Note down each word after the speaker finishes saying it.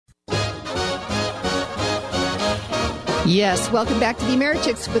Yes, welcome back to the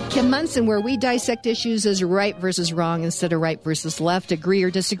Americhicks with Kim Munson, where we dissect issues as right versus wrong instead of right versus left, agree or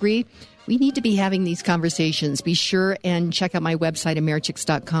disagree. We need to be having these conversations. Be sure and check out my website,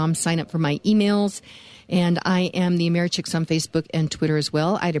 Americhicks.com. Sign up for my emails. And I am the Americhicks on Facebook and Twitter as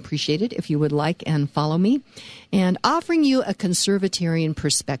well. I'd appreciate it if you would like and follow me. And offering you a conservatarian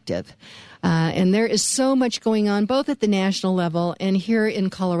perspective. And there is so much going on, both at the national level and here in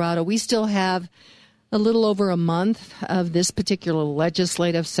Colorado. We still have a little over a month of this particular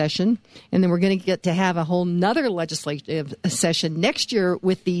legislative session. And then we're going to get to have a whole nother legislative session next year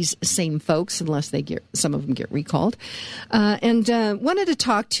with these same folks, unless some of them get recalled. And wanted to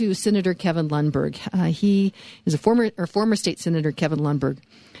talk to Senator Kevin Lundberg. He is a former state senator, Kevin Lundberg.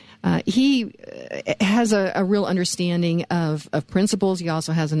 He has a real understanding of principles. He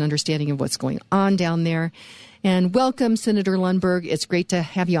also has an understanding of what's going on down there. And welcome, Senator Lundberg. It's great to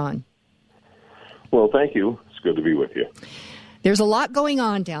have you on. Well, thank you. It's good to be with you. There's a lot going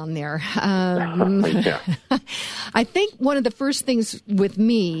on down there. Yeah. I think one of the first things with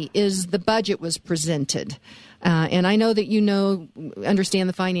me is the budget was presented. And I know that understand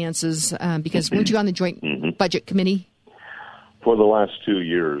the finances because weren't you on the Joint Budget Committee? For the last 2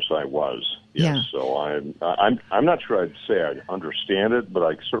 years, I was. Yes. Yeah. So I'm not sure I'd say I understand it, but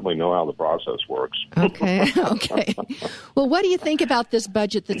I certainly know how the process works. Okay. Well, what do you think about this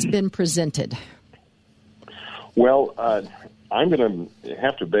budget that's been presented? Well, I'm going to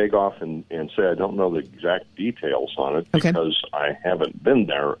have to beg off and say I don't know the exact details on it because I haven't been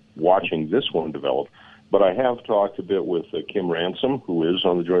there watching this one develop. But I have talked a bit with Kim Ransom, who is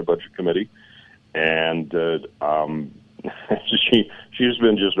on the Joint Budget Committee, and she's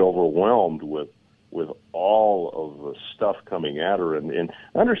been just overwhelmed with all of the stuff coming at her. And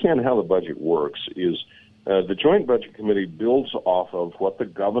understand how the budget works is the Joint Budget Committee builds off of what the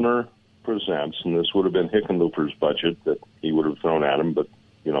governor presents, and this would have been Hickenlooper's budget that he would have thrown at him, but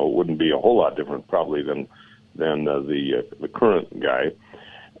it wouldn't be a whole lot different probably than the current guy.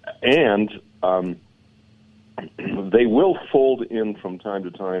 And they will fold in from time to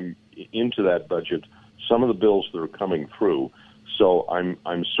time into that budget some of the bills that are coming through. So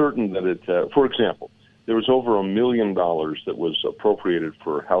I'm certain that it, for example, there was over $1 million that was appropriated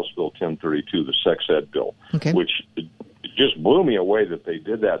for House Bill 1032, the sex ed bill, which just blew me away that they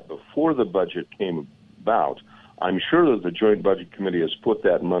did that before the budget came about. I'm sure that the Joint Budget Committee has put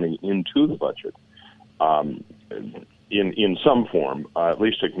that money into the budget in some form, at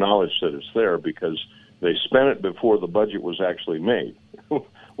least acknowledged that it's there because they spent it before the budget was actually made,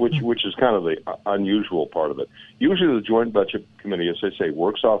 which is kind of the unusual part of it. Usually the Joint Budget Committee, as I say,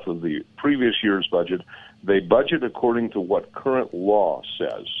 works off of the previous year's budget. They budget according to what current law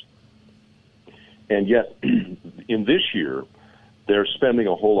says. And yet, in this year, they're spending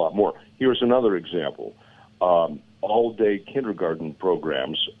a whole lot more. Here's another example. All-day kindergarten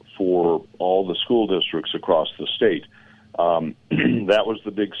programs for all the school districts across the state. That was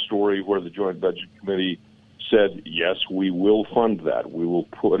the big story where the Joint Budget Committee said, yes, we will fund that. We will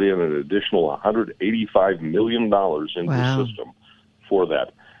put in an additional $185 million into the system for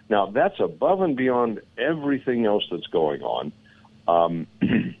that. Now, that's above and beyond everything else that's going on.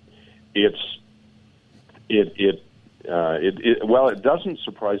 It doesn't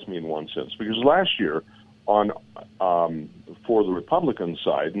surprise me in one sense, because last year for the Republican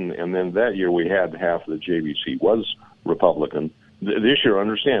side, and then that year we had half of the JVC was Republican. This year,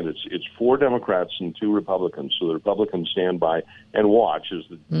 understand, it's 4 Democrats and 2 Republicans, so the Republicans stand by and watch as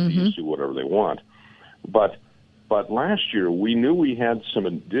the Democrats do whatever they want. But last year, we knew we had some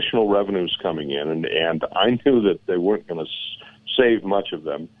additional revenues coming in, and I knew that they weren't going to save much of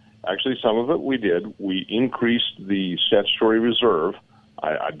them. Actually, some of it we did. We increased the statutory reserve.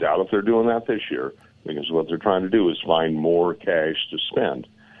 I doubt if they're doing that this year, because what they're trying to do is find more cash to spend.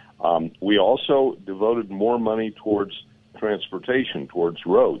 We also devoted more money towards transportation, towards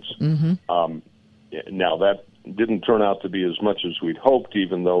roads. Now, that didn't turn out to be as much as we'd hoped,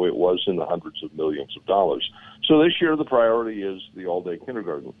 even though it was in the hundreds of millions of dollars. So this year, the priority is the all-day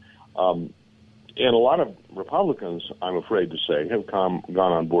kindergarten. And a lot of Republicans, I'm afraid to say, have gone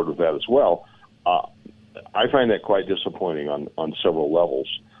on board with that as well. I find that quite disappointing on several levels,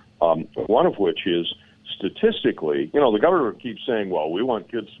 one of which is statistically, the governor keeps saying, well, we want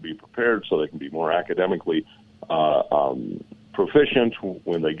kids to be prepared so they can be more academically proficient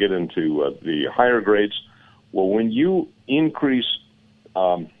when they get into the higher grades. Well, when you increase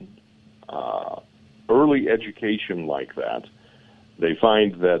early education like that, they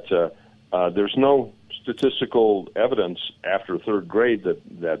find that there's no statistical evidence after third grade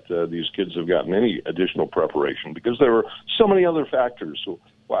that these kids have gotten any additional preparation, because there were so many other factors. So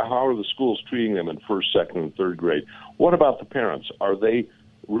How are the schools treating them in first, second, and third grade? What about the parents? Are they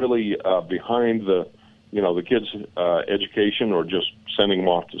really behind the kids' education, or just sending them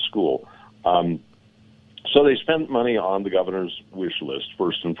off to school? So they spent money on the governor's wish list,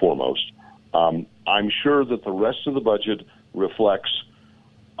 first and foremost. I'm sure that the rest of the budget reflects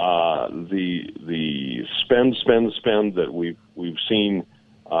the spend that we've seen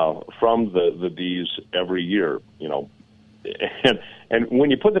from the Ds every year. And when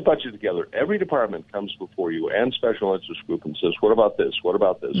you put the budget together, every department comes before you and special interest group and says, "What about this? What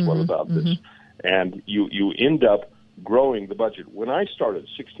about this? What about this?" And you end up growing the budget. When I started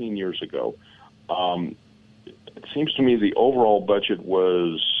 16 years ago, it seems to me the overall budget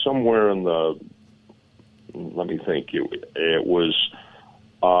was somewhere in the, let me think, it was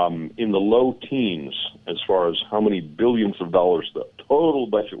in the low teens as far as how many billions of dollars the total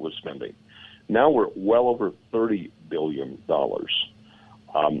budget was spending. Now we're well over $30 billion.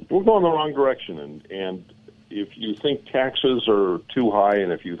 We're going the wrong direction, and if you think taxes are too high,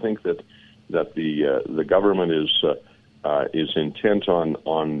 and if you think that the government is intent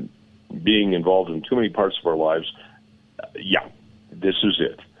on being involved in too many parts of our lives, this is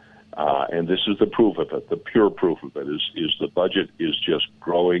it. And this is the proof of it. The pure proof of it is the budget is just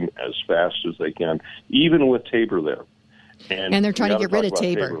growing as fast as they can, even with Tabor there. And they're trying to get rid of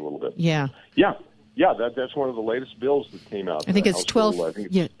Tabor a little bit. Yeah. That's one of the latest bills that came out. I think it's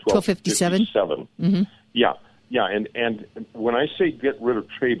 1257. Mm-hmm. Yeah. And when I say get rid of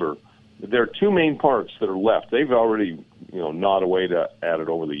Tabor, there are two main parts that are left. They've already gnawed away at it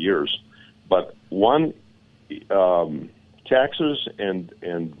over the years, but one, taxes and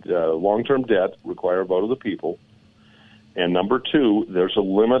long-term debt require a vote of the people. And number two, there's a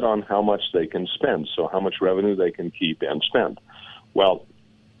limit on how much they can spend, so how much revenue they can keep and spend. Well,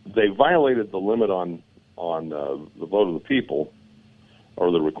 they violated the limit on the vote of the people, or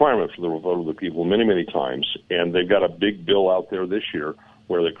the requirement for the vote of the people, many, many times. And they've got a big bill out there this year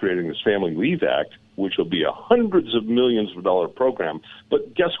where they're creating this Family Leave Act, which will be a hundreds of millions of dollar program.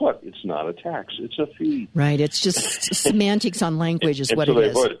 But guess what? It's not a tax. It's a fee. Right. It's just semantics on language is what so it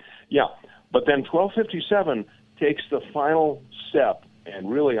is. Yeah. But then 1257 takes the final step, and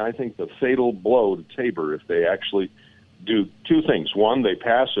really I think the fatal blow to Tabor if they actually do two things. One, they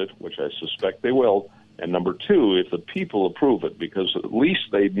pass it, which I suspect they will. And number two, if the people approve it, because at least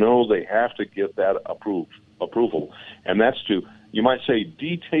they know they have to get that approval. And that's to, you might say,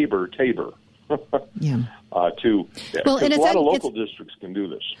 de-Tabor Tabor. Yeah. Well, and a lot of local districts can do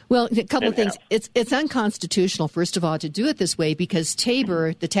this. Well, a couple of things. It's unconstitutional, first of all, to do it this way, because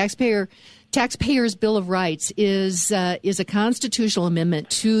Tabor, the Taxpayers' Bill of Rights, is a constitutional amendment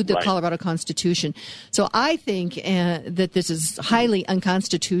to the Colorado Constitution. So I think that this is highly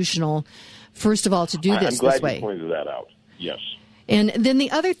unconstitutional, first of all, to do this way. I'm this glad way. You pointed that out. Yes. And then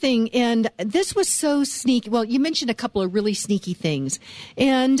the other thing, and this was so sneaky. Well, you mentioned a couple of really sneaky things.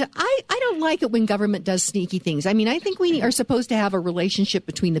 And I don't like it when government does sneaky things. I mean, I think we are supposed to have a relationship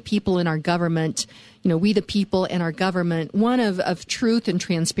between the people and our government, we the people and our government, one of truth and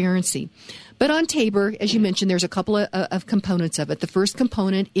transparency. But on Tabor, as you mentioned, there's a couple of components of it. The first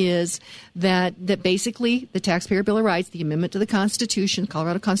component is that basically the Taxpayer Bill of Rights, the amendment to the Constitution,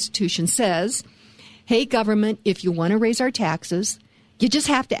 Colorado Constitution, says, hey, government, if you want to raise our taxes, you just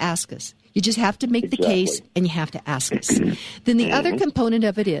have to ask us. You just have to make the case, and you have to ask us. Then the other component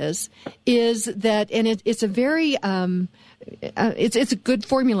of it is that, and it's a very, it's a good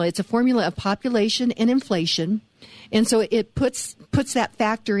formula. It's a formula of population and inflation, and so it puts that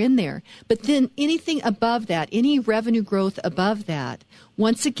factor in there. But then anything above that, any revenue growth above that,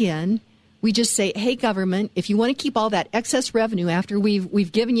 once again, we just say, hey, government, if you want to keep all that excess revenue after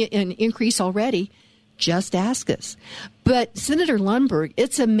we've given you an increase already, just ask us. But Senator Lundberg,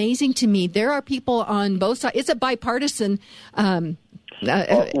 it's amazing to me. There are people on both sides. It's a bipartisan effort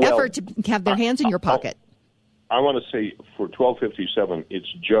to have their hands in your pocket. I want to say for 1257,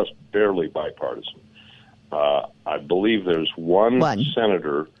 it's just barely bipartisan. I believe there's one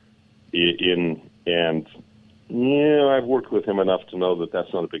senator and I've worked with him enough to know that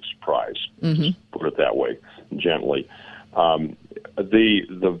that's not a big surprise. Just put it that way, gently.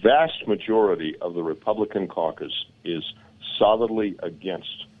 The vast majority of the Republican caucus is solidly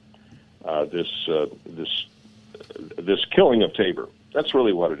against this killing of Tabor. That's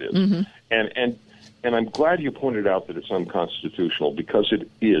really what it is. And I'm glad you pointed out that it's unconstitutional, because it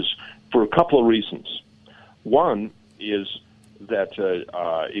is, for a couple of reasons. One is that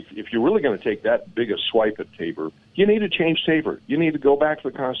if you're really going to take that big a swipe at Tabor, you need to change Tabor. You need to go back to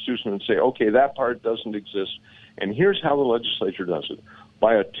the Constitution and say, okay, that part doesn't exist, and here's how the legislature does it.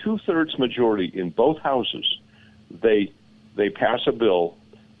 By a 2/3 majority in both houses, they pass a bill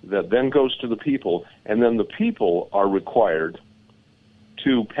that then goes to the people, and then the people are required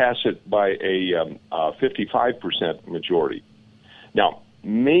to pass it by a 55% majority. Now,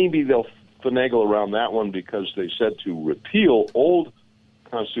 maybe they'll finagle around that one because they said to repeal old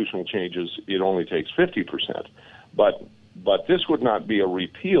constitutional changes, it only takes 50%. But this would not be a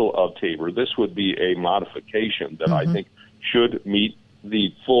repeal of Tabor. This would be a modification that I think should meet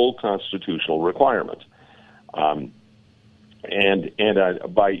the full constitutional requirement. And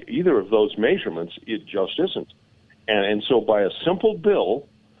by either of those measurements, it just isn't. And so by a simple bill,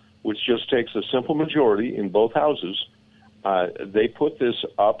 which just takes a simple majority in both houses, they put this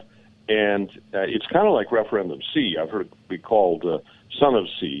up, and it's kind of like Referendum C. I've heard it be called Son of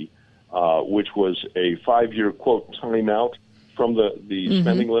C, which was a 5-year, quote, timeout from the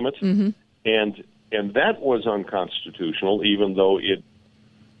spending limit. And that was unconstitutional, even though it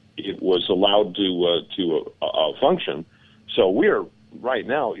was allowed to function. So we're right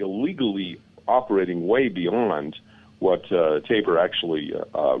now illegally operating way beyond what Tabor actually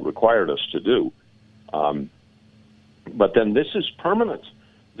required us to do. But then this is permanent.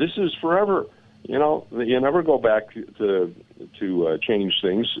 This is forever. You know, you never go back to change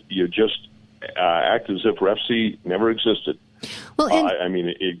things. You just act as if Ref C never existed. Well,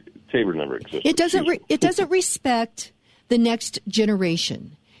 Tabor never existed. It doesn't respect the next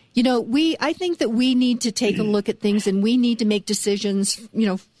generation. You know, I think that we need to take a look at things, and we need to make decisions, you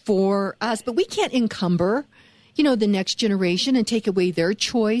know, for us. But we can't encumber, you know, the next generation and take away their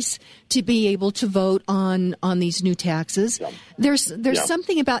choice to be able to vote on these new taxes. Yeah. There's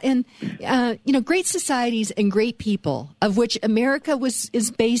something about, and you know, great societies and great people, of which America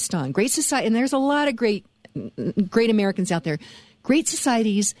is based on. Great society, and there's a lot of great Americans out there. Great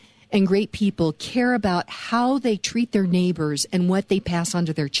societies and great people care about how they treat their neighbors and what they pass on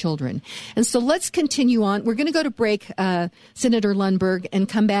to their children. And so let's continue on. We're going to go to break, Senator Lundberg, and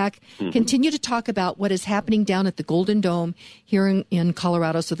come back, continue to talk about what is happening down at the Golden Dome here in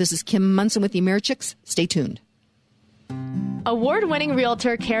Colorado. So this is Kim Munson with the Americhicks. Stay tuned. Award-winning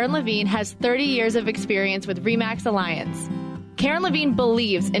realtor Karen Levine has 30 years of experience with RE/MAX Alliance. Karen Levine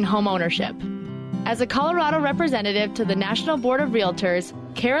believes in home ownership. As a Colorado representative to the National Board of Realtors,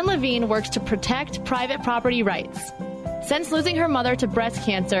 Karen Levine works to protect private property rights. Since losing her mother to breast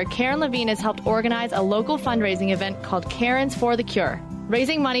cancer, Karen Levine has helped organize a local fundraising event called Karen's for the Cure,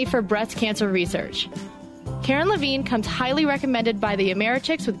 raising money for breast cancer research. Karen Levine comes highly recommended by the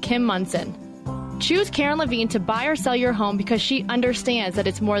Americhicks with Kim Munson. Choose Karen Levine to buy or sell your home because she understands that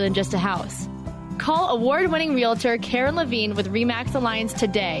it's more than just a house. Call award-winning realtor Karen Levine with RE/MAX Alliance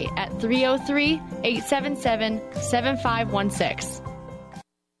today at 303-877-7516.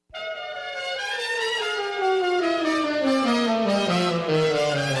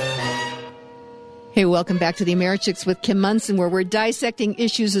 Hey, welcome back to the Americhicks with Kim Munson, where we're dissecting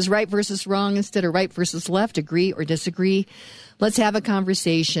issues as right versus wrong instead of right versus left, agree or disagree. Let's have a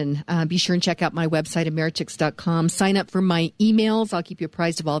conversation. Be sure and check out my website, Americhicks.com. Sign up for my emails. I'll keep you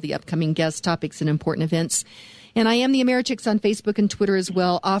apprised of all the upcoming guest topics and important events. And I am the Americhicks on Facebook and Twitter as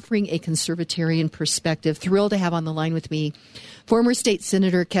well, offering a conservatarian perspective. Thrilled to have on the line with me former state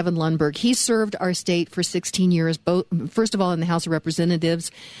senator Kevin Lundberg. He served our state for 16 years, first of all in the House of Representatives,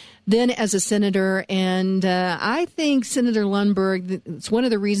 then as a senator, and I think Senator Lundberg, it's one of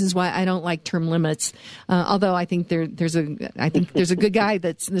the reasons why I don't like term limits. Although I think there's a good guy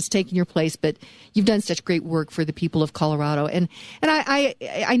that's taking your place. But you've done such great work for the people of Colorado, and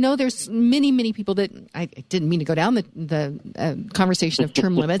I know there's many people that I didn't mean to go down the conversation of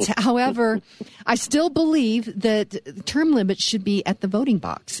term limits. However, I still believe that term limits should be at the voting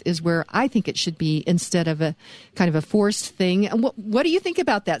box is where I think it should be instead of a kind of a forced thing. And what do you think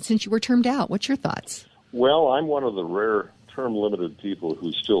about that? Since you were termed out, what's your thoughts? Well, I'm one of the rare term-limited people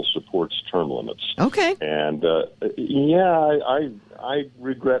who still supports term limits. Okay. And, I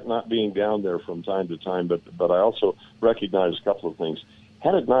regret not being down there from time to time, but I also recognize a couple of things.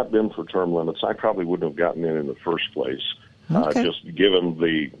 Had it not been for term limits, I probably wouldn't have gotten in the first place. Okay. Just given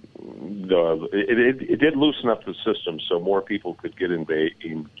it did loosen up the system so more people could get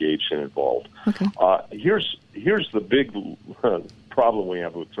engaged and involved. Okay. Here's the big problem we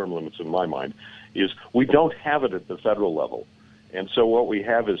have with term limits in my mind is we don't have it at the federal level. And so what we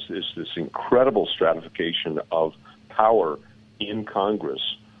have is this incredible stratification of power in Congress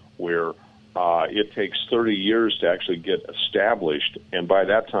where it takes 30 years to actually get established, and by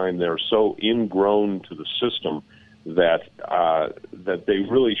that time they're so ingrown to the system that they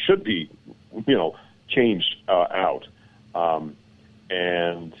really should be, changed out.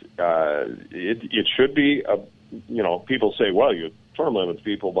 It should be, people say, well, you term limits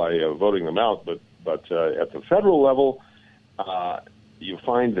people by voting them out, but at the federal level, you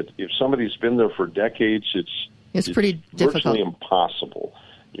find that if somebody's been there for decades, it's pretty difficult. Virtually impossible.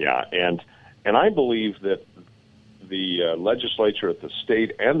 Yeah, and I believe that the legislature at the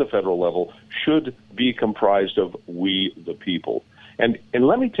state and the federal level should be comprised of we the people. And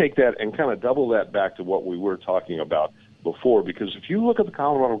let me take that and kind of double that back to what we were talking about before, because if you look at the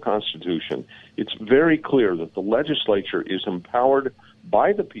Colorado Constitution, it's very clear that the legislature is empowered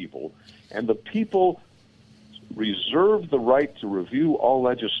by the people, and the people reserve the right to review all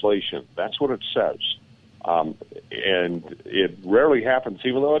legislation. That's what it says. And it rarely happens,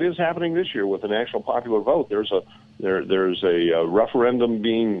 even though it is happening this year with the national popular vote. There's a referendum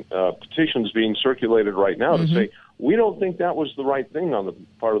petitions being circulated right now to say, we don't think that was the right thing on the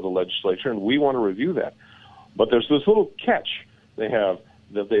part of the legislature, and we want to review that. But there's this little catch they have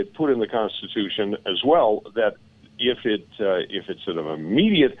that they put in the Constitution as well, that if it's an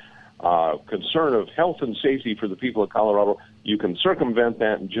immediate concern of health and safety for the people of Colorado, you can circumvent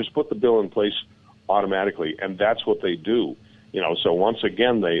that and just put the bill in place automatically, and that's what they do. So once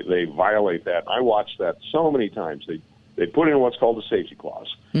again, they violate that. I watched that so many times. They put in what's called a safety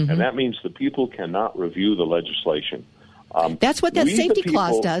clause, and that means the people cannot review the legislation. That's what that safety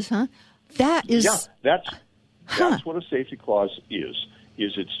clause does, huh? That is... Yeah, that's what a safety clause is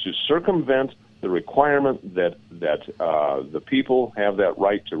it's to circumvent the requirement that the people have that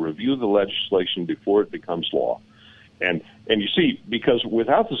right to review the legislation before it becomes law. And you see, because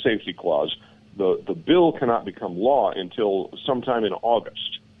without the safety clause, the bill cannot become law until sometime in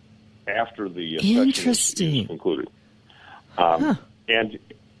August, after the session is concluded. And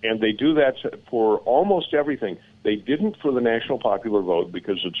they do that for almost everything. They didn't for the national popular vote,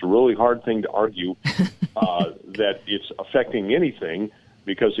 because it's a really hard thing to argue that it's affecting anything,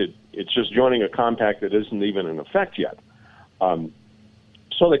 because it's just joining a compact that isn't even in effect yet.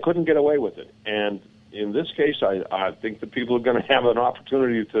 So they couldn't get away with it. And in this case, I think the people are going to have an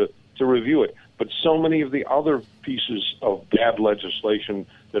opportunity to review it. But so many of the other pieces of bad legislation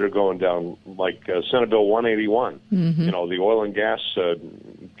that are going down, like Senate Bill 181, the oil and gas,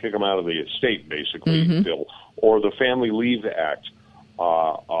 kick them out of the state, basically, bill, or the Family Leave Act.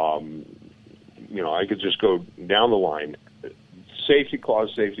 I could just go down the line. Safety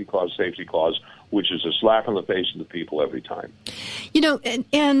clause, safety clause, safety clause, which is a slap in the face of the people every time.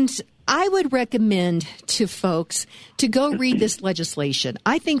 And I would recommend to folks to go read this legislation.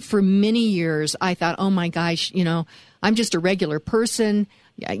 I think for many years I thought, oh my gosh, I'm just a regular person.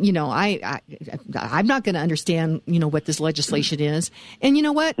 I'm not going to understand, what this legislation is. And you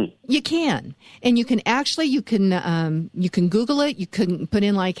know what? You can. And you can Google it. You can put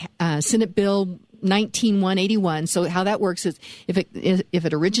in Senate Bill 19181. So how that works is if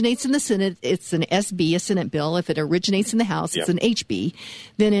it originates in the Senate, it's an SB, a Senate bill. If it originates in the House, it's an HB.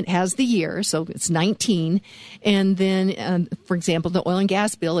 Then it has the year, so it's 19. And then, for example, the oil and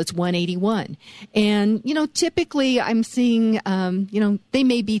gas bill, it's 181. And typically I'm seeing, they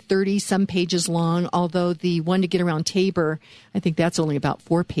may be 30 some pages long. Although the one to get around Tabor, I think that's only about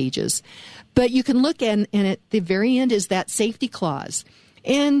 4 pages. But you can look and at the very end is that safety clause.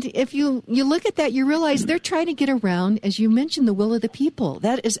 And if you look at that, you realize they're trying to get around, as you mentioned, the will of the people.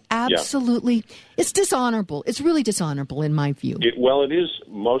 That is absolutely, it's dishonorable. It's really dishonorable in my view. It is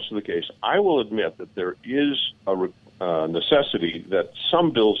most of the case. I will admit that there is a necessity that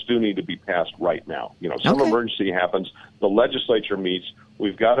some bills do need to be passed right now. Some emergency happens, the legislature meets,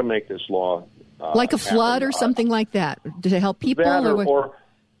 we've got to make this law like a flood or something like that to help people? Or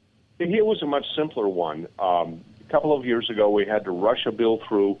it was a much simpler one. A couple of years ago, we had to rush a bill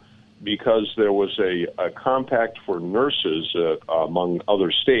through because there was a compact for nurses among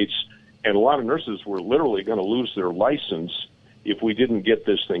other states, and a lot of nurses were literally going to lose their license if we didn't get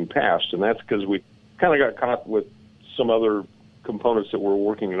this thing passed. And that's because we kind of got caught with some other components that were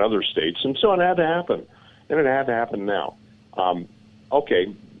working in other states, and so it had to happen, and it had to happen now.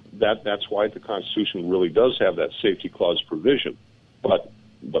 That's why the Constitution really does have that safety clause provision, but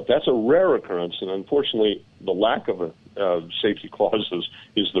that's a rare occurrence, and unfortunately, the lack of a safety clause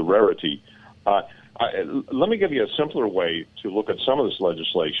is the rarity. Let me give you a simpler way to look at some of this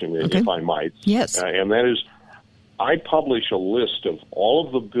legislation, if I might. Yes. And that is, I publish a list of all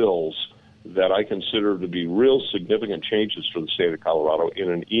of the bills that I consider to be real significant changes for the state of Colorado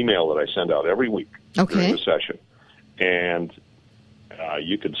in an email that I send out every week during the session. And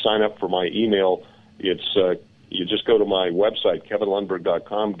you can sign up for my email. It's you just go to my website,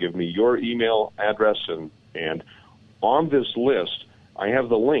 kevinlundberg.com, give me your email address, and on this list, I have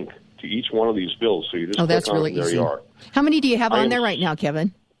the link to each one of these bills. So you just click on it, and there you are. How many do you have on there right now,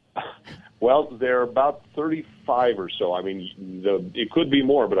 Kevin? Well, there are about 35 or so. I mean, it could be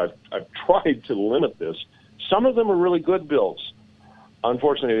more, but I've tried to limit this. Some of them are really good bills.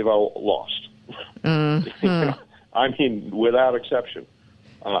 unfortunately, they've all lost. I mean, without exception.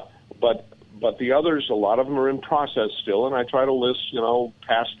 But the others, a lot of them are in process still, and I try to list,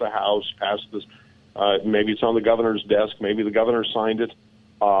 past the House, past this. Maybe it's on the governor's desk. Maybe the governor signed it.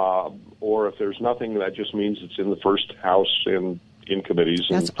 Or if there's nothing, that just means it's in the first House and in committees.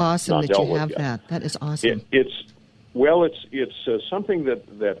 That's awesome that you have that. That is awesome. It's something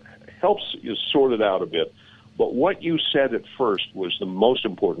that helps you sort it out a bit. But what you said at first was the most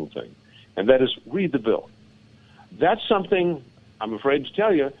important thing, and that is read the bill. That's something, I'm afraid to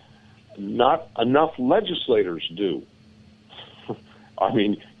tell you, not enough legislators do. I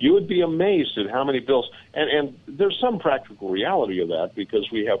mean, you would be amazed at how many bills, and there's some practical reality of that because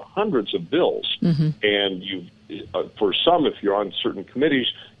we have hundreds of bills, and for some, if you're on certain committees,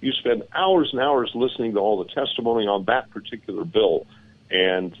 you spend hours and hours listening to all the testimony on that particular bill,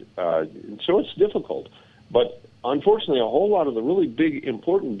 and so it's difficult. But unfortunately, a whole lot of the really big,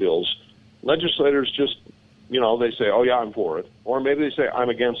 important bills, legislators just, they say, oh, yeah, I'm for it, or maybe they say, I'm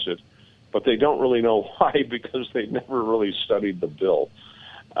against it. But they don't really know why because they never really studied the bill.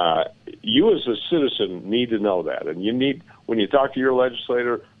 You as a citizen need to know that. And you need, when you talk to your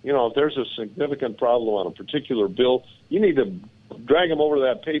legislator, if there's a significant problem on a particular bill, you need to drag them over to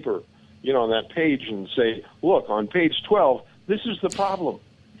that paper, on that page and say, look, on page 12, this is the problem.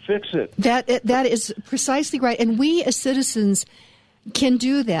 Fix it. That is precisely right. And we as citizens can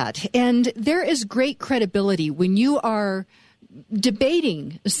do that. And there is great credibility when you are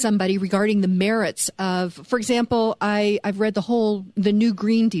debating somebody regarding the merits of, for example, I've read the new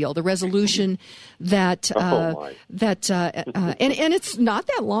Green Deal, the resolution that and it's not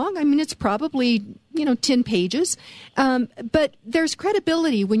that long. I mean, it's probably 10 pages, but there's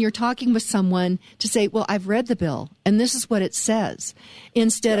credibility when you're talking with someone to say, well, I've read the bill and this is what it says,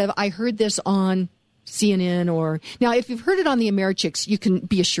 instead of I heard this on CNN or now if you've heard it on the Americhicks, you can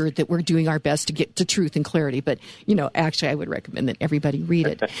be assured that we're doing our best to get to truth and clarity. But, actually I would recommend that everybody read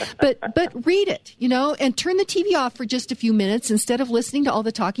it, but read it, and turn the TV off for just a few minutes instead of listening to all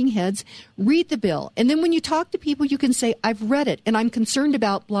the talking heads. Read the bill. And then when you talk to people, you can say, I've read it and I'm concerned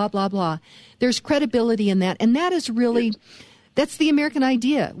about blah, blah, blah. There's credibility in that. And that is really, that's the American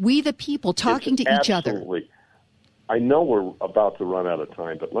idea. We, the people, talking to each other. I know we're about to run out of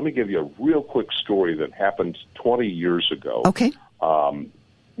time, but let me give you a real quick story that happened 20 years ago. Okay.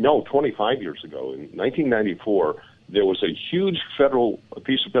 25 years ago. In 1994, there was a huge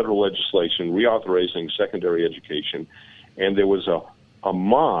piece of federal legislation reauthorizing secondary education, and there was a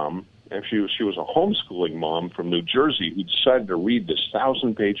mom, and she was a homeschooling mom from New Jersey who decided to read this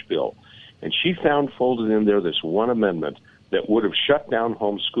 1,000-page bill, and she found folded in there this one amendment that would have shut down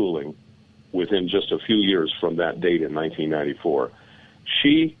homeschooling within just a few years from that date in 1994.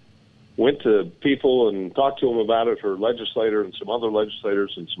 She went to people and talked to them about it, her legislator and some other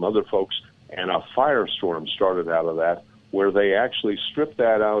legislators and some other folks, and a firestorm started out of that where they actually stripped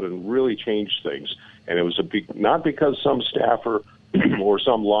that out and really changed things. And it was not because some staffer or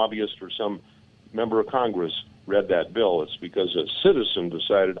some lobbyist or some member of Congress read that bill. It's because a citizen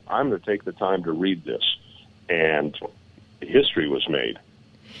decided, I'm going to take the time to read this. And history was made.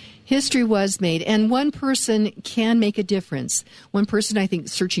 History was made, and one person can make a difference. One person, I think,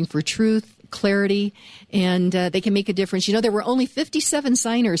 searching for truth, clarity, and they can make a difference. There were only 57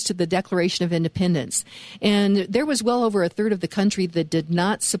 signers to the Declaration of Independence, and there was well over a third of the country that did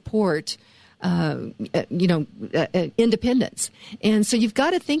not support independence. And so you've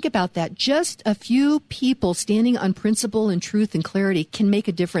got to think about that. Just a few people standing on principle and truth and clarity can make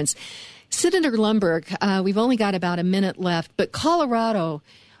a difference. Senator Lundberg, we've only got about a minute left, but Colorado,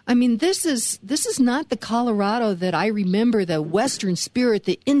 I mean, this is not the Colorado that I remember, the Western spirit,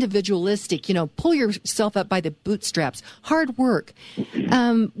 the individualistic, pull yourself up by the bootstraps, hard work.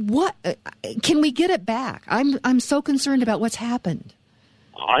 What can we get it back? I'm so concerned about what's happened.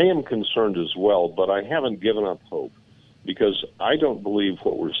 I am concerned as well, but I haven't given up hope because I don't believe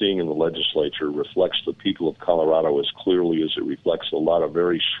what we're seeing in the legislature reflects the people of Colorado as clearly as it reflects a lot of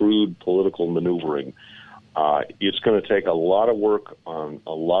very shrewd political maneuvering. It's going to take a lot of work on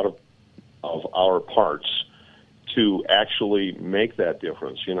a lot of our parts to actually make that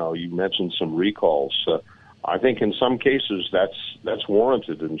difference. You mentioned some recalls. I think in some cases that's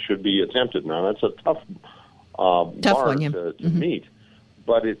warranted and should be attempted. Now that's a tough bar one, yeah. to meet.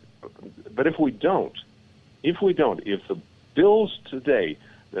 But if we don't, if the bills today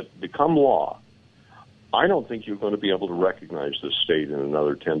that become law, I don't think you're going to be able to recognize this state in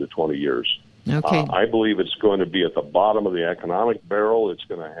another 10 to 20 years. Okay. I believe it's going to be at the bottom of the economic barrel. It's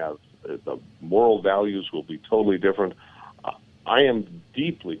going to have the moral values will be totally different. I am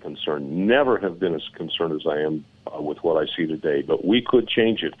deeply concerned, never have been as concerned as I am with what I see today. But we could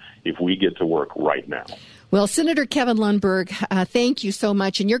change it if we get to work right now. Well, Senator Kevin Lundberg, thank you so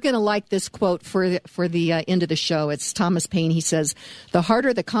much. And you're going to like this quote for the end of the show. It's Thomas Paine. He says, "The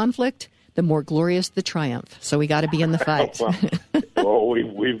harder the conflict, the more glorious the triumph." So we got to be in the fight. well,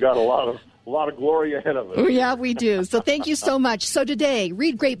 we've got a lot of glory ahead of us. Oh, yeah, we do. So thank you so much. So today,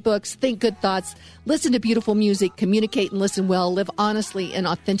 read great books, think good thoughts, listen to beautiful music, communicate and listen well, live honestly and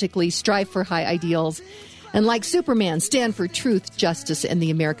authentically, strive for high ideals. And like Superman, stand for truth, justice, and the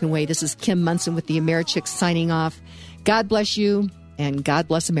American way. This is Kim Munson with the Americhicks signing off. God bless you, and God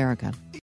bless America.